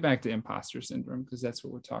 let's get back to imposter syndrome because that's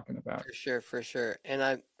what we're talking about. For sure, for sure.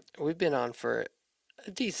 And we've been on for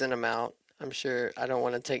a decent amount. I'm sure I don't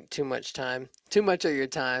want to take too much of your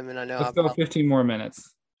time, and I know Let's I'll go probably. 15 more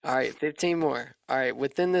minutes. All right, 15 more. All right,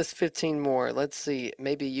 within this 15 more, let's see.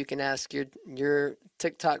 Maybe you can ask your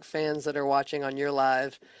TikTok fans that are watching on your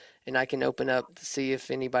live, and I can open up to see if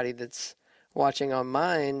anybody that's watching on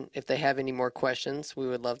mine, if they have any more questions, we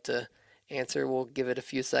would love to answer. We'll give it a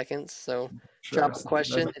few seconds. So Sure. drop a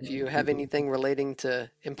question if you have anything relating to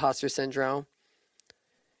imposter syndrome.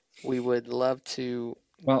 We would love to.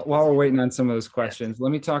 Well, while we're waiting on some of those Yes, questions,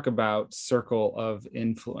 let me talk about circle of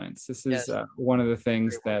influence. This is yes, one of the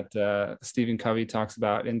things great one. that Stephen Covey talks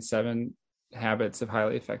about in Seven Habits of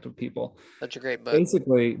Highly Effective People. Such a great book.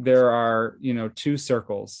 Basically, there are, two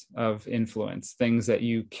circles of influence, things that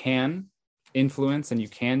you can influence and you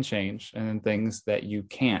can change, and then things that you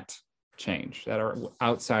can't change that are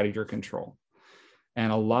outside of your control.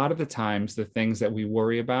 And a lot of the times, the things that we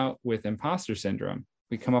worry about with imposter syndrome,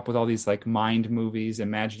 we come up with all these like mind movies,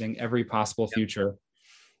 imagining every possible Yep, future.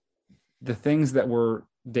 The things that we're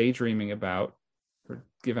daydreaming about or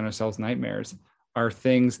giving ourselves nightmares are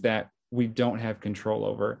things that we don't have control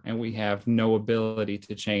over, and we have no ability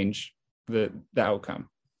to change the outcome.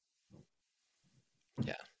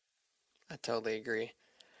 yeah, I totally agree.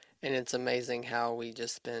 And it's amazing how we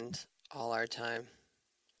just spend all our time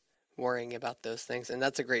worrying about those things. And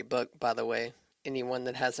that's a great book, by the way. Anyone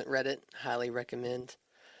that hasn't read it, highly recommend.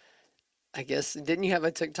 I guess, didn't you have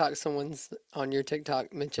a TikTok? Someone's on your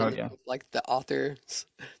TikTok Oh mentioned it yeah. was like the author's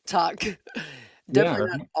talk. Yeah, Definitely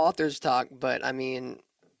not right. author's talk, but I mean,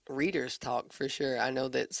 reader's talk for sure. I know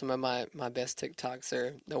that some of my best TikToks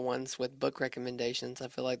are the ones with book recommendations. I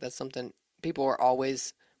feel like that's something people are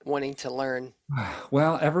always wanting to learn.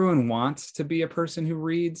 Well, everyone wants to be a person who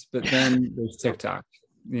reads, but then there's TikTok,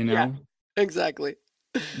 you Yeah, know? exactly.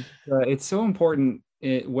 It's so important,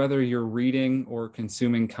 whether you're reading or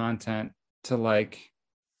consuming content, to like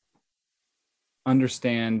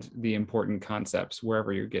understand the important concepts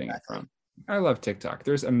wherever you're getting it Exactly. from. I love TikTok.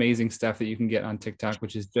 There's amazing stuff that you can get on TikTok,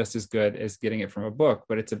 which is just as good as getting it from a book,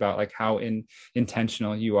 but it's about like how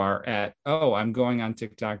intentional you are at, oh, I'm going on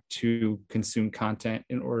TikTok to consume content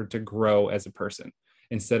in order to grow as a person.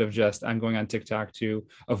 Instead of just, I'm going on TikTok to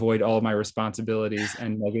avoid all of my responsibilities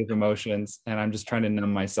and negative emotions. And I'm just trying to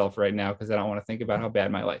numb myself right now because I don't want to think about how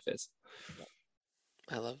bad my life is.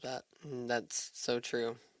 I love that. That's so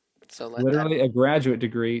true. So let that. Literally, a graduate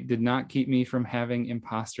degree did not keep me from having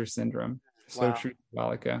imposter syndrome. So Wow. true,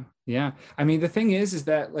 Balika. Yeah. I mean, the thing is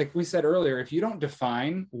that, like we said earlier, if you don't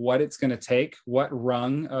define what it's going to take, what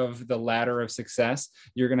rung of the ladder of success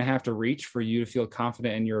you're going to have to reach for you to feel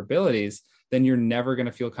confident in your abilities, then you're never going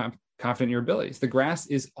to feel confident in your abilities. The grass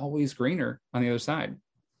is always greener on the other side.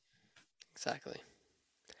 Exactly.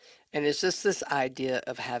 And it's just this idea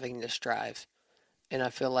of having to strive. And I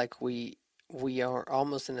feel like we are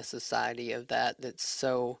almost in a society of that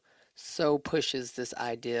so pushes this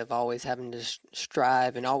idea of always having to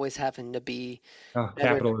strive and always having to be Oh,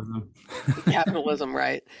 better than capitalism. capitalism,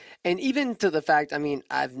 right? And even to the fact, I mean,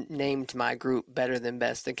 I've named my group Better Than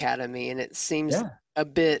Best Academy, and it seems Yeah. a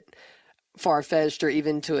bit far-fetched or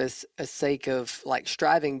even to a sake of like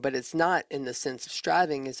striving, but it's not in the sense of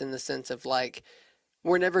striving, it's in the sense of like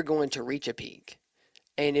we're never going to reach a peak.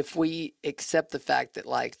 And if we accept the fact that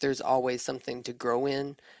like there's always something to grow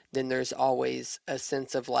in, then there's always a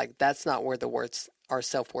sense of like that's not where the worth our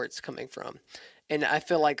self-worth's coming from. And I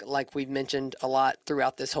feel like we've mentioned a lot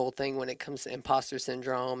throughout this whole thing when it comes to imposter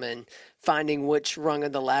syndrome and finding which rung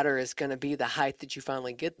of the ladder is going to be the height that you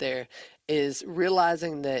finally get there is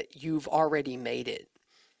realizing that you've already made it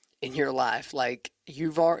in your life. Like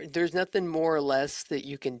there's nothing more or less that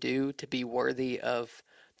you can do to be worthy of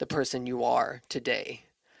the person you are today.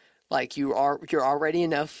 Like you're already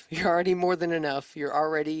enough. You're already more than enough. You're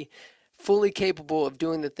already fully capable of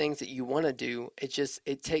doing the things that you want to do.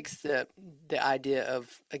 It takes the idea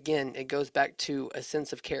of, again, it goes back to a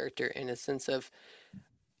sense of character and a sense of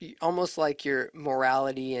almost like your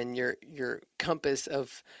morality and your compass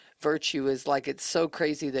of virtue is like it's so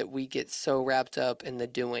crazy that we get so wrapped up in the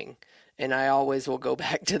doing. And I always will go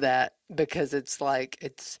back to that because it's like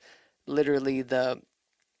it's literally the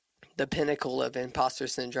pinnacle of imposter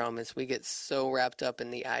syndrome is we get so wrapped up in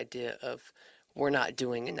the idea of we're not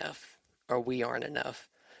doing enough or we aren't enough,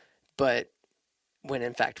 but when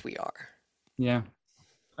in fact we are. Yeah.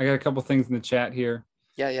 I got a couple things in the chat here.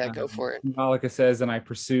 Yeah, yeah, go for it. Malika says, and I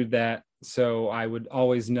pursued that so I would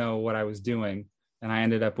always know what I was doing. And I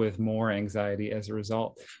ended up with more anxiety as a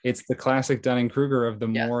result. It's the classic Dunning-Kruger of the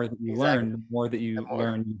Yeah, more that you exactly. learn, the more that The you more.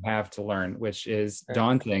 learn, you have to learn, which is Right.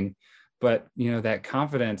 daunting. But, that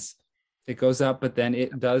confidence, it goes up, but then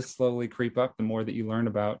it does slowly creep up the more that you learn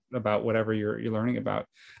about whatever you're learning about.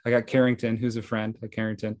 I got Carrington, who's a friend,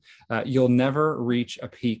 Carrington. You'll never reach a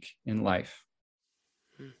peak in life.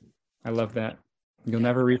 Hmm. I love that. You'll Yeah.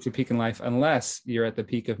 never reach a peak in life unless you're at the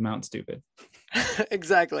peak of Mount Stupid.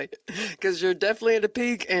 Exactly. Because you're definitely at a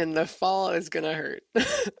peak and the fall is gonna hurt.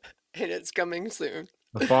 And it's coming soon.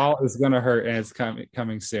 The fall is going to hurt and it's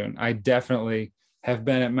coming soon. I definitely have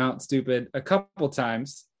been at Mount Stupid a couple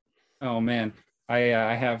times. Oh man, I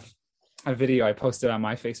have a video I posted on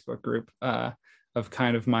my Facebook group of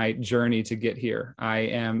kind of my journey to get here. I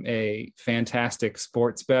am a fantastic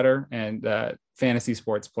sports bettor and fantasy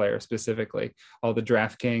sports player specifically. All the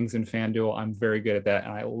DraftKings and FanDuel, I'm very good at that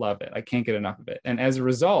and I love it. I can't get enough of it. And as a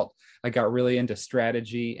result, I got really into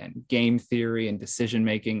strategy and game theory and decision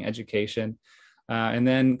making education. And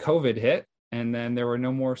then COVID hit, and then there were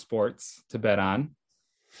no more sports to bet on.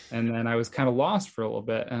 And then I was kind of lost for a little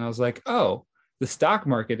bit. And I was like, oh, the stock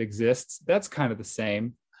market exists. That's kind of the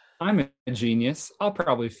same. I'm a genius. I'll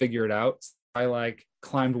probably figure it out. I like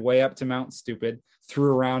climbed way up to Mount Stupid,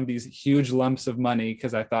 threw around these huge lumps of money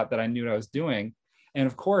because I thought that I knew what I was doing. And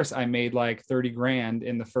of course, I made like 30 grand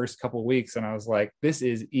in the first couple of weeks. And I was like, this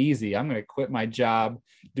is easy. I'm going to quit my job,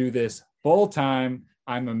 do this full time.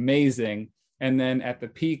 I'm amazing. And then at the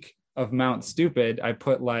peak of Mount Stupid, I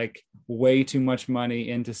put like way too much money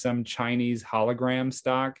into some Chinese hologram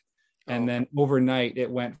stock. And Oh, then overnight, it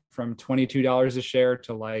went from $22 a share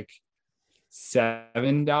to like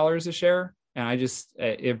 $7 a share. And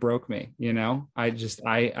it broke me,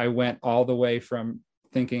 I went all the way from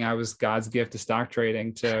thinking I was God's gift to stock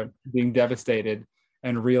trading to being devastated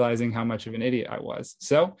and realizing how much of an idiot I was.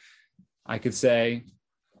 So I could say,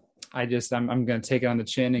 I'm going to take it on the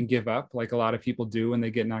chin and give up like a lot of people do when they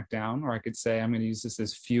get knocked down. Or I could say, I'm going to use this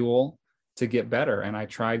as fuel to get better. And I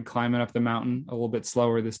tried climbing up the mountain a little bit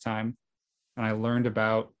slower this time. And I learned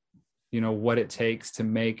about, what it takes to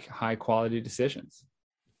make high quality decisions.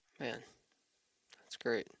 man, that's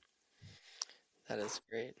great. That is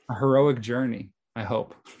great. A heroic journey, I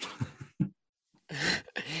hope.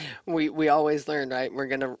 We always learn, right? We're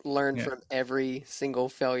gonna learn Yeah. from every single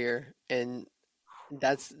failure, and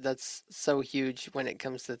that's so huge when it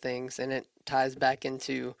comes to things, and it ties back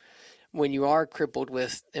into when you are crippled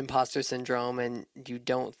with imposter syndrome and you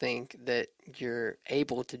don't think that you're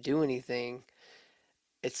able to do anything.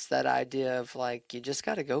 It's that idea of like you just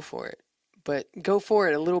got to go for it. but go for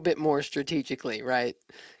it a little bit more strategically, right?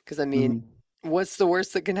 Because I mean, Mhm. what's the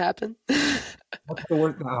worst that can happen? What's the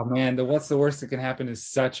worst? Oh man, the what's the worst that can happen is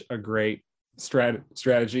such a great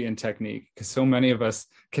strategy and technique because so many of us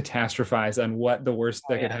catastrophize on what the worst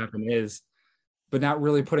Oh that could yeah, happen is, but not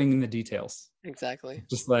really putting in the details. exactly.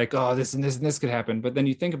 Just like, oh, this and this and this could happen. But then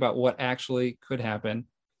you think about what actually could happen.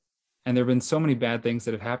 And there have been so many bad things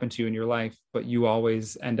that have happened to you in your life, but you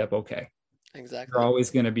always end up okay. You're Exactly. always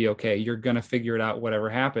going to be okay. You're going to figure it out, whatever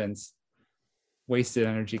happens. Wasted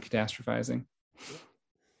energy catastrophizing. Yep,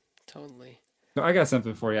 totally. So I got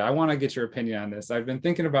something for you. I want to get your opinion on this. I've been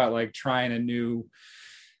thinking about like trying a new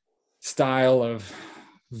style of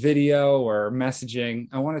video or messaging.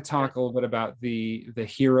 I want to Okay. talk a little bit about the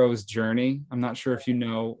hero's journey. I'm not sure if you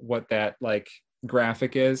know what that like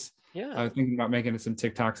graphic is. I Yeah. was thinking about making some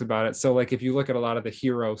TikToks about it. So like if you look at a lot of the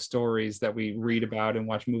hero stories that we read about and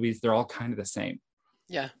watch movies, they're all kind of the same,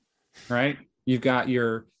 Yeah. right? You've got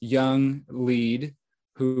your young lead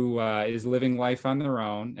who is living life on their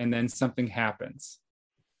own, and then something happens,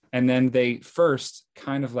 and then they first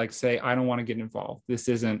kind of like say, "I don't want to get involved. This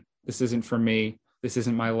isn't for me. This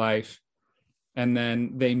isn't my life." And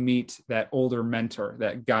then they meet that older mentor,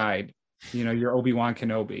 that guide, your Obi-Wan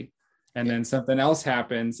Kenobi. And Yep. then something else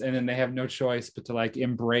happens, and then they have no choice but to like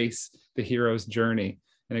embrace the hero's journey,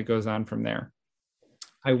 and it goes on from there.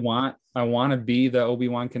 I want to be the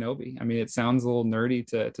Obi-Wan Kenobi. I mean, it sounds a little nerdy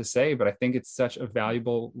to say, but I think it's such a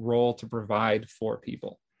valuable role to provide for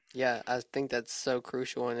people. Yeah, I think that's so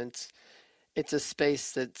crucial, and it's a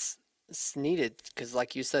space it's needed because,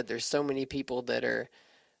 like you said, there's so many people that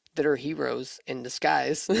are heroes in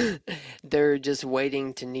disguise. They're just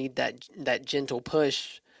waiting to need that gentle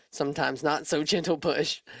push. Sometimes not so gentle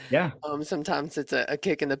push. Yeah. Sometimes it's a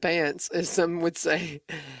kick in the pants, as some would say.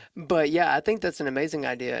 But yeah, I think that's an amazing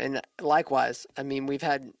idea. And likewise, I mean, we've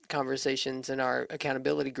had conversations in our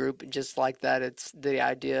accountability group just like that. It's the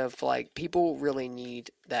idea of like people really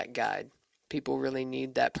need that guide. People really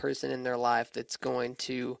need that person in their life that's going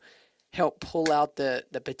to help pull out the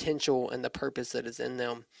potential and the purpose that is in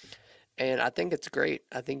them. And I think it's great.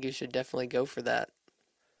 I think you should definitely go for that.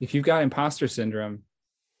 If you've got imposter syndrome,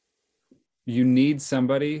 you need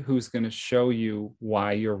somebody who's going to show you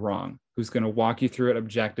why you're wrong, who's going to walk you through it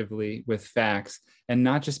objectively with facts and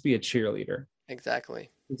not just be a cheerleader. Exactly.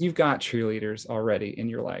 You've got cheerleaders already in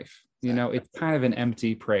your life. Exactly. It's kind of an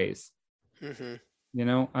empty praise. Hmm.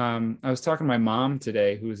 I was talking to my mom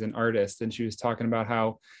today, who's an artist, and she was talking about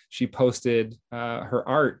how she posted her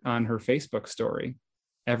art on her Facebook story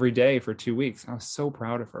every day for 2 weeks. I was so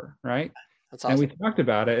proud of her, right? That's And we awesome. talked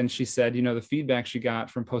about it, and she said, the feedback she got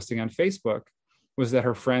from posting on Facebook was that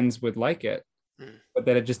her friends would like it, Mm, but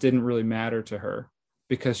that it just didn't really matter to her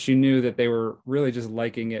because she knew that they were really just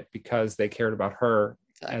liking it because they cared about her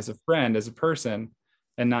as exactly. a friend, as a person,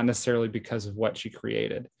 and not necessarily because of what she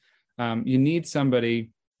created. You need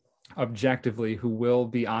somebody objectively who will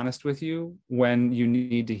be honest with you when you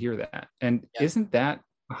need to hear that. And Yeah. isn't that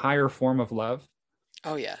a higher form of love?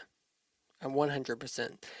 Oh yeah. I'm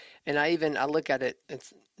 100%. And I look at it,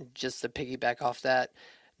 it's just to piggyback off that.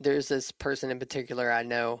 There's this person in particular I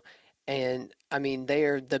know, and I mean they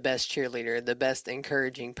are the best cheerleader, the best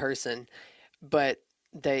encouraging person, but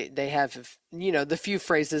they have the few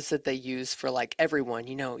phrases that they use for like everyone,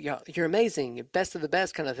 you're amazing, you're best of the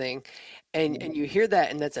best kind of thing. And you hear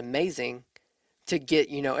that and that's amazing to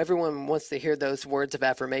get, everyone wants to hear those words of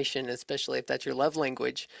affirmation, especially if that's your love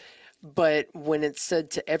language. But when it's said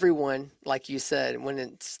to everyone, like you said, when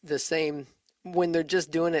it's the same, when they're just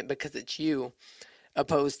doing it because it's you,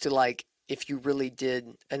 opposed to like if you really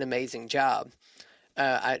did an amazing job.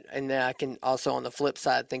 And then I can also, on the flip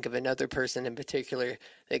side, think of another person in particular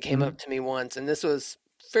that came Mm-hmm. up to me once, and this was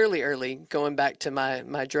fairly early, going back to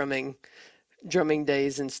my drumming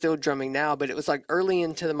days and still drumming now, but it was like early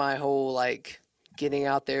into my whole like getting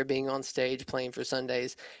out there, being on stage, playing for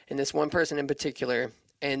Sundays, and this one person in particular,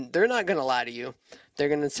 and they're not going to lie to you. They're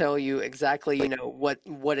going to tell you exactly,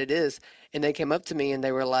 what it is. And they came up to me and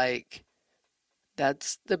they were like,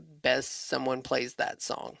 "That's the best someone plays that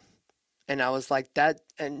song." And I was like that,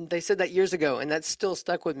 and they said that years ago, and that still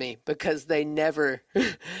stuck with me because they never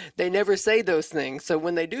they never say those things. So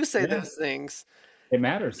when they do say Yeah, those things, it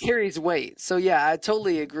matters. carries weight. So yeah, I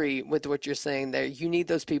totally agree with what you're saying there. You need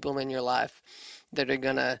those people in your life that are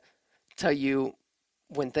gonna tell you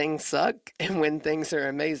when things suck and when things are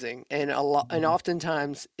amazing. And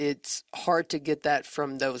oftentimes it's hard to get that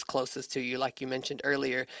from those closest to you, like you mentioned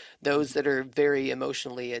earlier, those that are very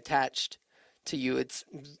emotionally attached to you.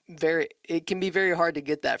 It can be very hard to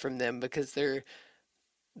get that from them because they're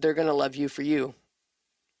gonna love you for you.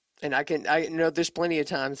 And I know there's plenty of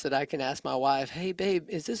times that I can ask my wife, "Hey, babe,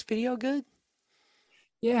 is this video good?"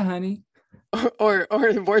 Yeah, honey. Or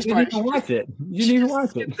the worst You didn't part, even watch it. You she didn't even just watch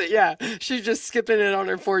it. skips it. Yeah, she's just skipping it on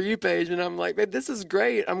her For You page, and I'm like, "Babe, this is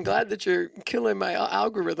great. I'm glad that you're killing my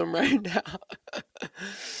algorithm right now."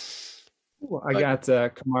 Well, I But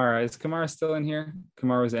got Kamara. Is Kamara still in here?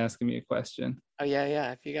 Kamara was asking me a question. oh yeah,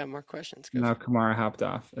 yeah. If you got more questions, go No, for it. Kamara hopped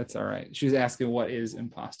off. That's all right. She was asking what is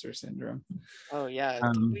imposter syndrome. Oh yeah, did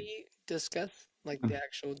Um, we discuss like the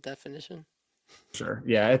actual definition? sure.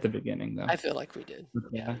 Yeah, at the beginning I though. feel like we did.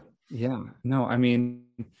 Yeah, Yeah. Yeah. No, I mean,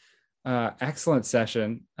 excellent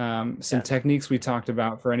session. Some yeah. techniques we talked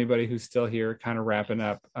about for anybody who's still here, kind of wrapping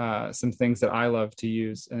up. Some things that I love to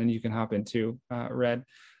use, and then you can hop into Red.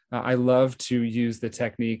 I love to use the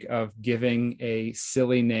technique of giving a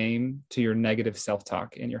silly name to your negative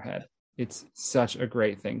self-talk in your head. It's such a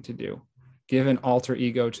great thing to do. Give an alter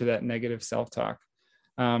ego to that negative self-talk.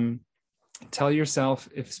 Um, Tell yourself,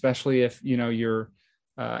 especially if you know your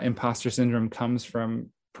imposter syndrome comes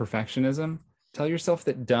from perfectionism, tell yourself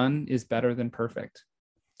that done is better than perfect.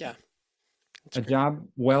 Yeah, that's A great. job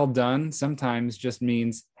well done sometimes just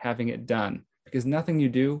means having it done, because nothing you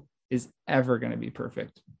do is ever going to be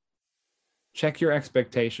perfect. Check your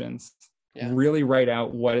expectations, Yeah. really write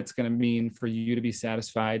out what it's going to mean for you to be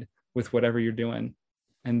satisfied with whatever you're doing,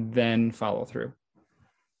 and then follow through.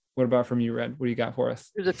 What about from you, Red? What do you got for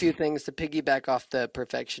us? There's a few things to piggyback off the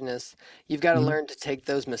perfectionist. You've got to Mhm. learn to take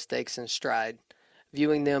those mistakes in stride,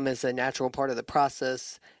 viewing them as a natural part of the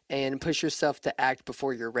process, and push yourself to act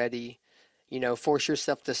before you're ready. You know, force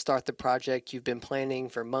yourself to start the project you've been planning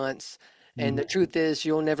for months. And the Mhm. truth is,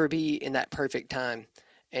 you'll never be in that perfect time.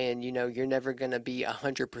 And, you know, you're never going to be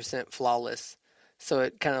 100% flawless. So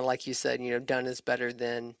it kind of like you said, you know, done is better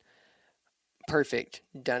than perfect.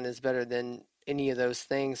 Done is better than any of those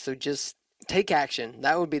things. So just take action.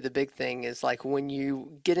 That would be the big thing is like when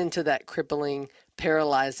you get into that crippling,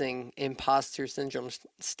 paralyzing imposter syndrome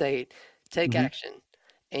state, take Mhm. action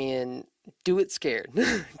and do it scared.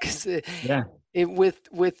 Because Yeah.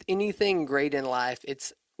 with anything great in life,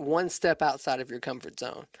 it's one step outside of your comfort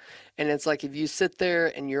zone. And it's like if you sit there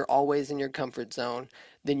and you're always in your comfort zone,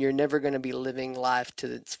 then you're never going to be living life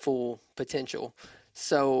to its full potential.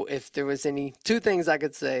 So if there was any two things I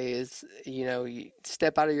could say is, you know, you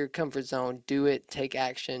step out of your comfort zone, do it, take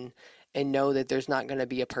action, and know that there's not going to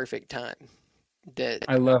be a perfect time. That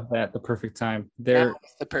I love that. The perfect time. now There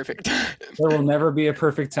is the perfect time. there will never be a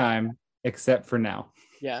perfect time except for now.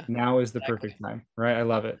 Yeah, Now is the exactly. perfect time, right? I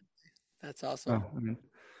love it. That's Oh, awesome. man.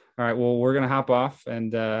 All right. Well, we're gonna hop off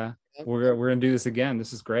and Yep. we're gonna do this again.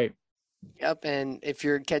 This is great. Yep. And if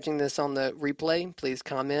you're catching this on the replay, please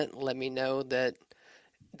comment. Let me know that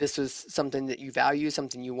this was something that you value,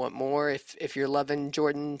 something you want more. If you're loving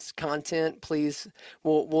Jordan's content, please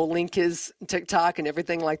we'll link his TikTok and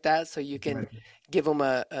everything like that so you can give him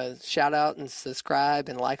a shout out and subscribe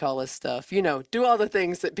and like all this stuff. You know, do all the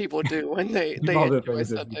things that people do when Do they all the enjoy things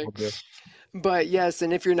that something. people do. But yes,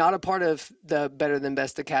 and if you're not a part of the Better Than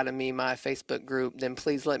Best Academy, my Facebook group, then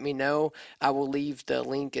please let me know. I will leave the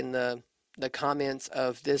link in the comments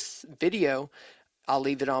of this video. I'll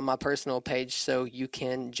leave it on my personal page so you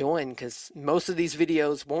can join because most of these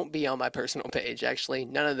videos won't be on my personal page. Actually,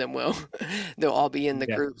 none of them will. They'll all be in the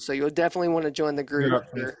Yeah. group. So you'll definitely want to join the You're group.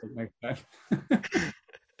 up Facebook next time.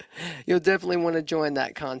 You'll definitely want to join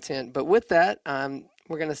that content. But with that,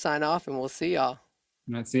 we're going to sign off and we'll see y'all. All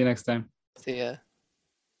right, see you next time. See ya.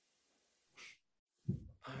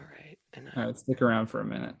 All right. And All right, stick around for a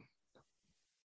minute.